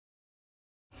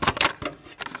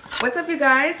What's up, you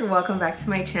guys? Welcome back to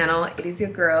my channel. It is your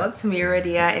girl Tomiwa,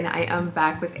 Rodia, and I am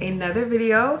back with another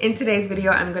video. In today's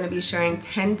video, I'm going to be sharing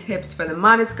 10 tips for the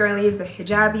modest girlies, the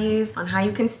hijabis, on how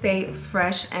you can stay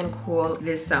fresh and cool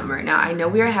this summer. Now, I know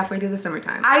we are halfway through the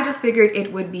summertime. I just figured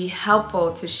it would be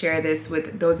helpful to share this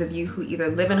with those of you who either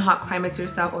live in hot climates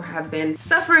yourself or have been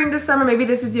suffering this summer. Maybe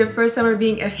this is your first summer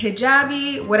being a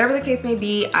hijabi. Whatever the case may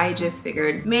be, I just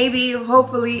figured maybe,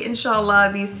 hopefully,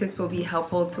 inshallah, these tips will be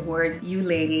helpful towards you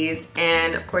ladies.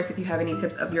 And of course, if you have any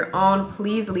tips of your own,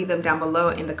 please leave them down below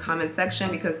in the comment section,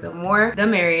 because the more the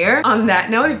merrier. On that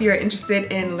note, if you're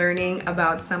interested in learning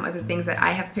about some of the things that I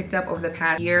have picked up over the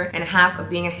past year and a half of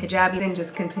being a hijabi, then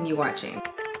just continue watching.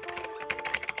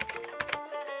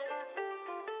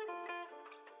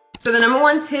 So the number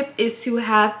one tip is to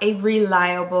have a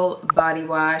reliable body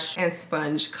wash and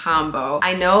sponge combo.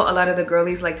 I know a lot of the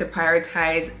girlies like to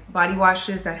prioritize body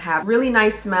washes that have really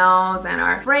nice smells and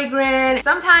are fragrant.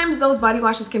 Sometimes those body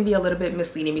washes can be a little bit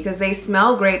misleading because they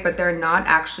smell great, but they're not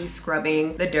actually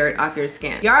scrubbing the dirt off your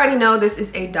skin. You already know this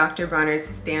is a Dr. Bronner's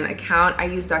Stan account. I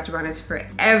use Dr. Bronner's for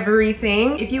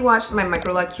everything. If you watched my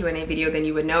microlog Q&A video, then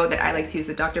you would know that I like to use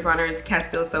the Dr. Bronner's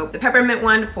Castile soap, the peppermint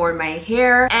one, for my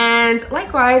hair. And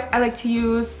likewise, I like to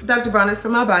use Dr. Bronner's for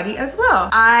my body as well.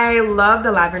 I love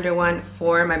the lavender one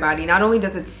for my body. Not only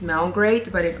does it smell great,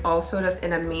 but it also does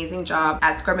an amazing job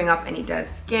at scrubbing off any dead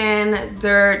skin,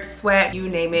 dirt, sweat, you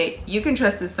name it. You can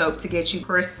trust the soap to get you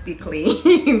crispy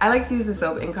clean. I like to use the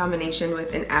soap in combination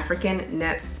with an African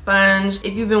net sponge.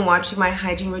 If you've been watching my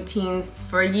hygiene routines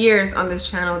for years on this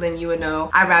channel, then you would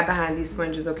know I ride behind these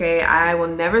sponges, okay? I will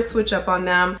never switch up on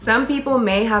them. Some people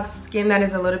may have skin that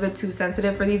is a little bit too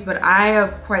sensitive for these, but I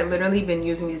have quite literally been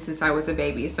using these since I was a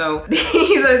baby. So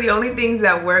these are the only things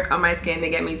that work on my skin.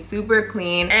 They get me super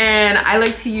clean. And I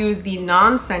like to use the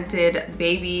non-scented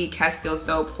baby Castile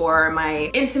soap for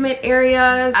my intimate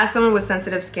areas. As someone with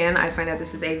sensitive skin, I find that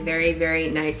this is a very,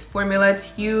 very nice formula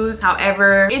to use.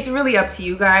 However, it's really up to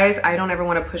you guys. I don't ever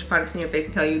want to push products in your face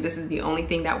and tell you this is the only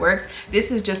thing that works.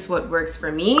 This is just what works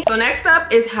for me. So next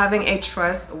up is having a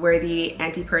trustworthy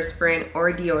antiperspirant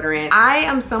or deodorant. I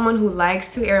am someone who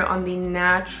likes to err on the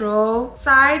natural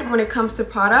side when it comes to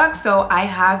products, so I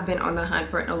have been on the hunt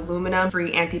for an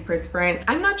aluminum-free antiperspirant.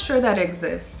 I'm not sure that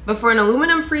exists, but for an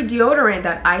aluminum-free deodorant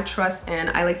that I trust in,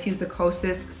 I like to use the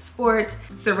Kosas Sport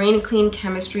Serene Clean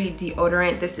Chemistry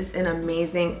deodorant. This is an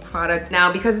amazing product.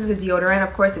 Now, because it's a deodorant,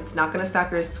 of course, it's not gonna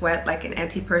stop your sweat like an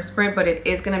antiperspirant, but it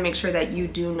is gonna make sure that you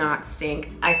do not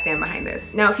stink. I stand behind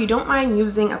this. Now, if you don't mind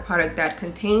using a product that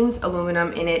contains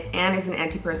aluminum in it and is an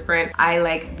antiperspirant, I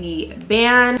like the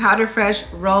Ban Powder Fresh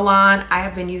Roll-On. I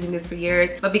have been using this for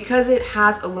years, but because it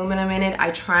has aluminum in it,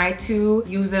 I try to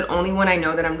use it only when I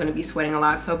know that I'm gonna be sweating a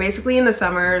lot. So basically in the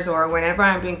summers or whenever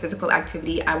I'm doing physical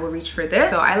activity, I will reach for this.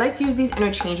 So I like to use these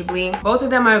interchangeably. Both of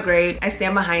them are great. I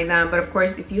stand behind them, but of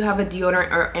course, if you have a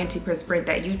deodorant or antiperspirant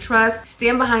that you trust,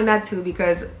 stand behind that too,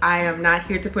 because I am not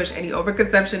here to push any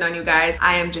overconsumption on you guys.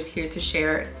 I am just here to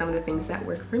share some of the things that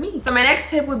work for me. So my next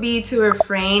tip would be to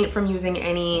refrain from using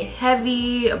any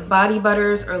heavy body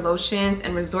butters or lotions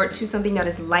and resort to something that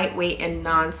is lightweight and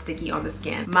non-sticky on the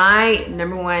skin. My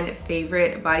number one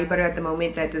favorite body butter at the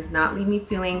moment that does not leave me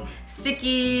feeling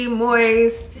sticky,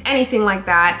 moist, anything like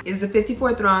that is the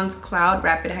 54 Thrones Cloud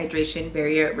Rapid Hydration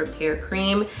Barrier Repair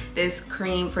Cream. This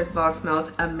cream, first of all,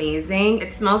 smells amazing.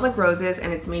 It smells like roses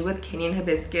and it's made with Kenyan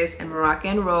hibiscus and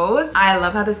Moroccan rose. I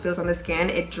love how this feels on the skin.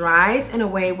 It dries in a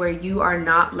way where you are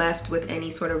not left with any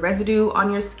sort of residue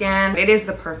on your skin. It is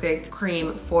the perfect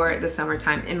cream for the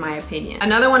summertime, in my opinion.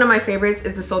 Another one of my favorites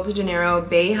is the Sol de Janeiro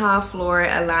Beija Flor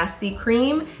Elasti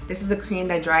Cream. This is a cream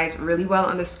that dries really well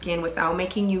on the skin without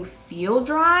making you feel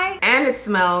dry, and it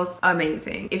smells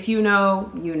amazing. If you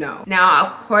know, you know. Now,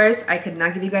 of course, I could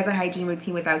not give you guys a hygiene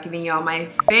routine without giving y'all my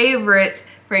favorite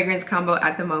fragrance combo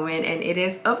at the moment, and it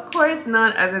is of course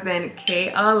none other than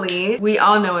K. Ali. We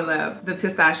all know and love the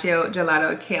pistachio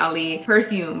gelato K. Ali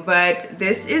perfume, but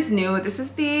this is new. This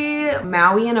is the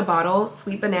Maui in a Bottle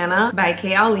Sweet Banana by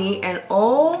K. Ali, and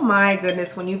oh my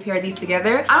goodness, when you pair these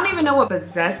together, I don't even know what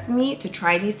possessed me to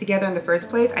try these together in the first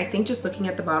place. I think just looking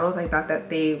at the bottles, I thought that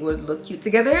they would look cute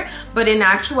together, but in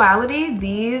actuality,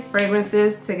 these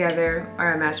fragrances together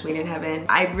are a match made in heaven.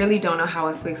 I really don't know how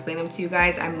else to explain them to you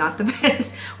guys. I'm not the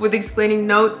best with explaining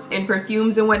notes and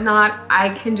perfumes and whatnot. I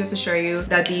can just assure you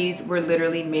that these were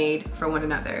literally made for one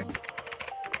another.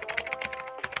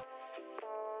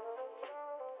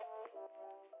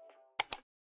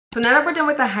 So now that we're done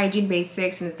with the hygiene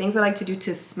basics and the things I like to do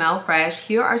to smell fresh,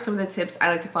 here are some of the tips I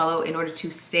like to follow in order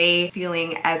to stay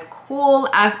feeling as cool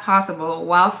as possible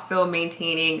while still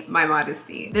maintaining my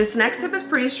modesty. This next tip is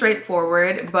pretty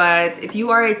straightforward, but if you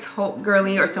are a tote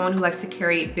girly or someone who likes to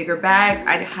carry bigger bags,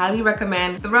 I'd highly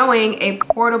recommend throwing a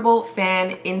portable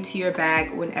fan into your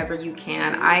bag whenever you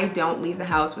can. I don't leave the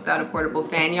house without a portable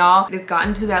fan, y'all. It has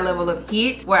gotten to that level of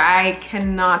heat where I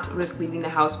cannot risk leaving the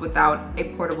house without a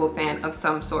portable fan of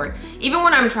some sort. Even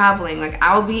when I'm traveling, like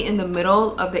I'll be in the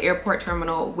middle of the airport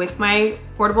terminal with my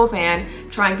portable fan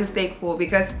trying to stay cool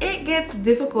because it gets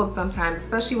difficult sometimes,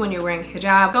 especially when you're wearing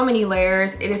hijab. So many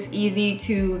layers, it is easy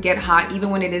to get hot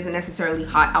even when it isn't necessarily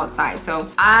hot outside.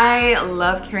 So I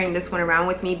love carrying this one around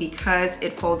with me because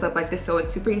it folds up like this, so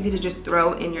it's super easy to just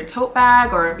throw in your tote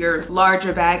bag or your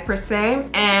larger bag per se.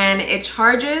 And it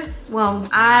charges, well,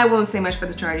 I won't say much for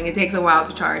the charging, it takes a while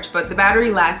to charge, but the battery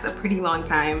lasts a pretty long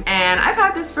time. And I've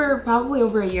had this for probably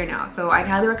over a year now, so I'd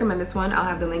highly recommend this one. I'll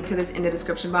have the link to this in the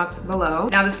description box below.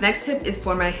 Now this next tip is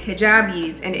for my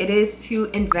hijabis, and it is to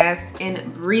invest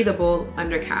in breathable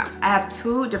undercaps. I have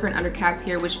two different undercaps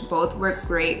here which both work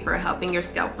great for helping your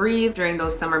scalp breathe during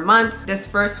those summer months. This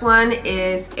first one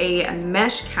is a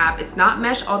mesh cap. It's not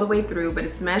mesh all the way through, but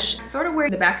it's mesh sort of where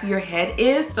the back of your head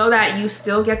is so that you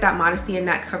still get that modesty and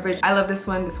that coverage. I love this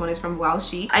one. This one is from Well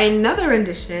Chic. Another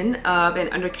edition of an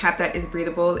undercap that is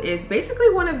breathable is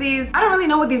basically one of these, I don't really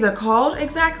know what these are called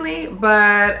exactly,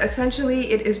 but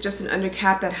essentially it is just an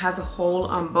undercap that has a hole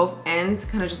on both ends,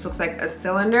 kind of just looks like a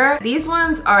cylinder. These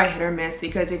ones are a hit or miss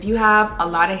because if you have a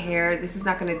lot of hair, this is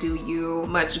not going to do you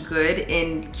much good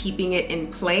in keeping it in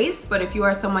place. But if you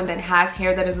are someone that has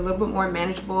hair that is a little bit more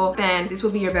manageable, then this will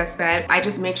be your best bet. I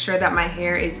just make sure that my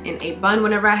hair is in a bun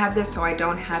whenever I have this so I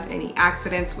don't have any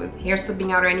accidents with hair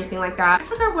slipping out or anything like that. I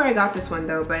forgot where I got this one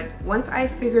though, but once I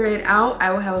figure it out, I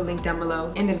will have a link down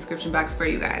below in the description box for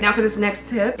you guys. Now for this next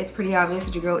tip, it's pretty obvious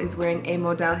that your girl is wearing a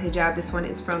modal hijab. This one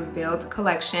is from Veiled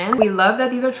Collection. We love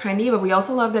that these are trendy, but we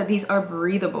also love that these are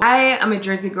breathable. I am a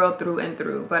jersey girl through and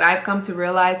through, but I've come to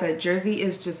realize that jersey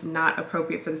is just not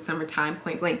appropriate for the summertime,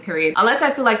 point blank period. Unless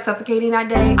I feel like suffocating that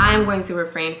day, I am going to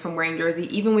refrain from wearing jersey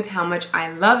even with how much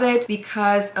I love it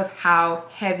because of how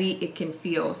heavy it can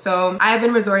feel. So I have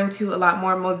been resorting to a lot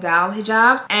more modal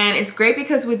hijabs, and it's great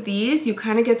because with these you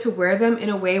kind of get to wear them in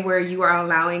a way where you are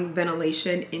allowing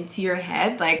ventilation into your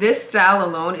head. Like this style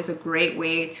alone is a great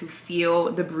way to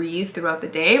feel the breeze throughout the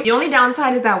day. The only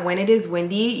downside is that when it is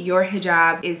windy, your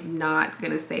hijab is not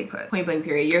gonna stay put, point blank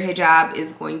period. Your hijab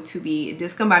is going to be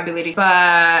discombobulated,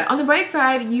 but on the bright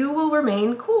side, you will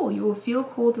remain cool. You will feel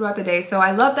cool throughout the day. So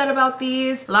I love that about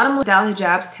these. A lot of modal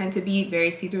hijabs tend to be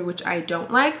very see-through, which I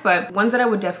don't like, but ones that I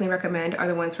would definitely recommend are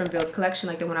the ones from Veiled Collection,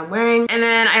 like the one I'm wearing. And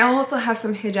then I also have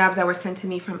some hijabs that were sent to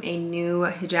me from a new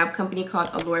hijab company called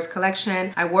Allure's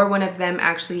Collection. I wore one of them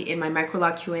actually in my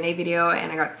microlog Q&A video,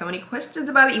 and I got so many questions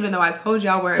about it even though I told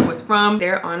y'all where it was from.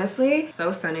 They're honestly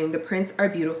so stunning. The prints are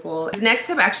beautiful. This next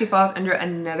tip actually falls under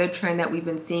another trend that we've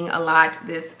been seeing a lot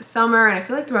this summer, and I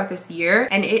feel like throughout this year,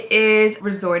 and it is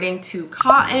resorting to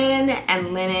cotton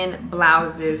and linen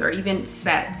blouses or even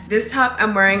sets. This top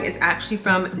I'm wearing is actually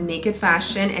from Naked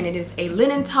Fashion, and it is a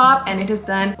linen top, and it has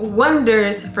done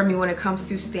wonders for me when it comes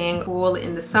to staying cool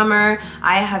in the summer.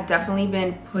 I have definitely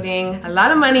been putting a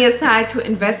lot of money aside to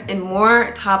invest in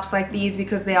more tops like these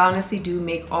because they honestly do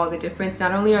make all the difference.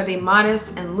 Not only are they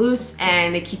modest and loose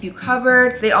and they keep you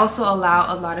covered, they also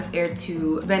allow a lot of air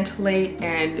to ventilate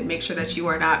and make sure that you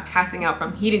are not passing out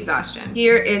from heat exhaustion.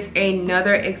 Here is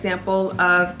another example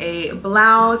of a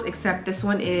blouse, except this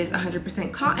one is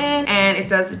 100% cotton and it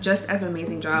does just as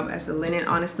amazing job as the linen.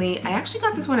 Honestly, I actually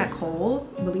got this one at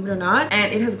Kohl's, believe it or not,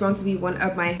 and it has grown to be one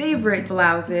of my favorite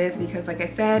blouses because like I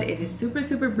said, it is super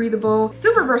breathable,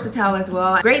 super versatile as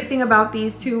well. Great thing about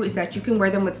these two is that you can wear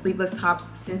them with sleeveless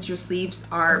tops since your sleeves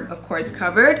are of course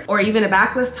covered, or even a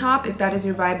backless top if that is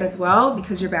your vibe as well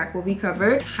because your back will be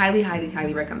covered. Highly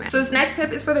recommend. So this next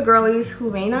tip is for the girlies who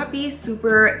may not be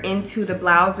super into the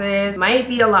blouses, might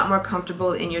be a lot more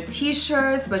comfortable in your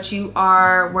t-shirts, but you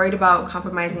are worried about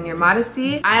compromising your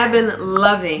modesty. I have been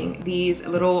loving these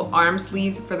little arm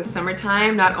sleeves for the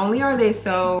summertime. Not only are they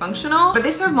so functional, but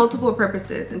they serve multiple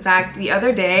purposes. In fact, the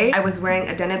other day I was wearing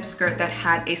a denim skirt that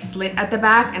had a slit at the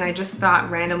back, and I just thought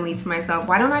randomly randomly to myself,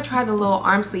 why don't I try the little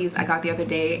arm sleeves I got the other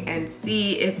day and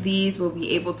see if these will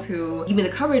be able to give me the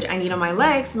coverage I need on my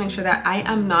legs to make sure that I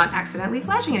am not accidentally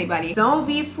flashing anybody. Don't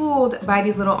be fooled by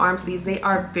these little arm sleeves. They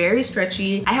are very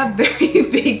stretchy. I have very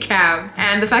big calves,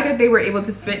 and the fact that they were able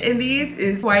to fit in these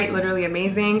is quite literally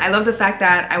amazing. I love the fact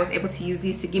that I was able to use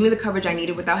these to give me the coverage I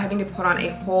needed without having to put on a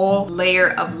whole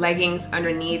layer of leggings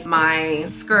underneath my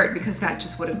skirt, because that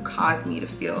just would have caused me to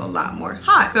feel a lot more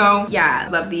hot. So yeah, I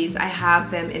love these. I have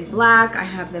them in black, I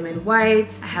have them in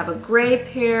white, I have a gray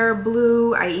pair,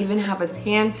 blue, I even have a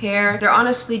tan pair. They're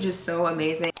honestly just so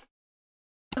amazing.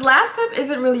 The last tip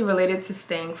isn't really related to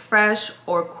staying fresh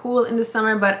or cool in the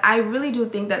summer, but I really do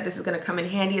think that this is going to come in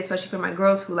handy, especially for my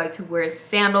girls who like to wear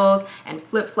sandals and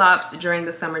flip-flops during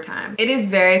the summertime. It is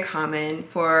very common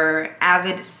for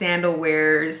avid sandal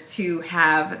wearers to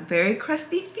have very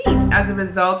crusty feet as a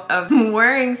result of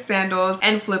wearing sandals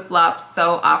and flip-flops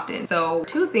so often. So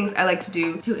two things I like to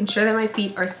do to ensure that my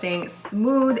feet are staying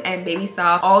smooth and baby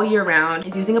soft all year round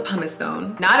is using a pumice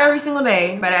stone. Not every single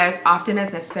day, but as often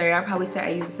as necessary. I'd probably say I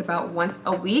use this about once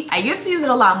a week. I used to use it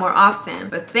a lot more often,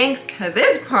 but thanks to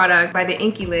this product by the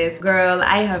Inky List, girl,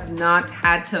 I have not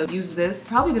had to use this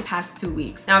probably the past 2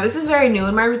 weeks. Now this is very new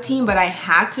in my routine, but I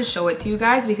had to show it to you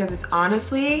guys because it's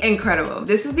honestly incredible.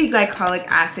 This is the glycolic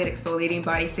acid exfoliating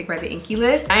body stick by the Inky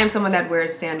List. I am someone that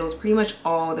wears sandals pretty much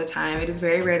all the time. It is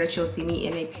very rare that you'll see me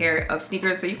in a pair of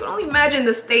sneakers, so you can only imagine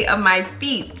the state of my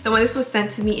feet. So when this was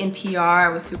sent to me in PR, I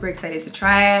was super excited to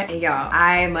try it, and y'all,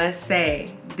 I must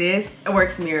say, this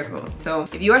works miracles. So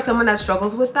if you are someone that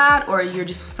struggles with that, or you're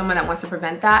just someone that wants to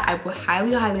prevent that, I would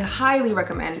highly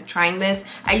recommend trying this.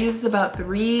 I use this about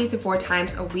 3 to 4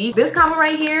 times a week. This combo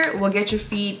right here will get your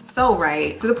feet so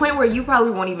right to the point where you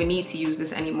probably won't even need to use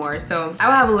this anymore. So I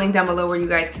will have a link down below where you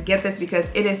guys can get this because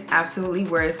it is absolutely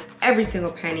worth every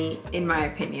single penny in my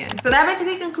opinion. So that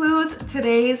basically concludes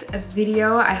today's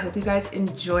video. I hope you guys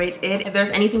enjoyed it. If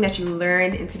there's anything that you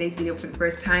learned in today's video for the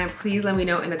first time, please let me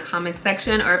know in the comment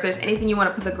section, or if there's anything you want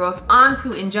to put the girls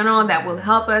onto in general that will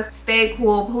help us stay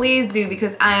cool, please do,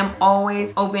 because I am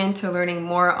always open to learning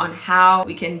more on how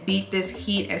we can beat this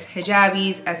heat as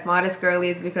hijabis, as modest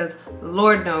girlies, because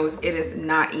Lord knows it is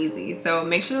not easy. So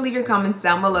make sure to leave your comments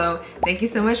down below. Thank you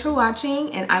so much for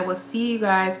watching, and I will see you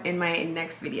guys in my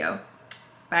next video.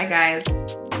 Bye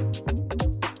guys.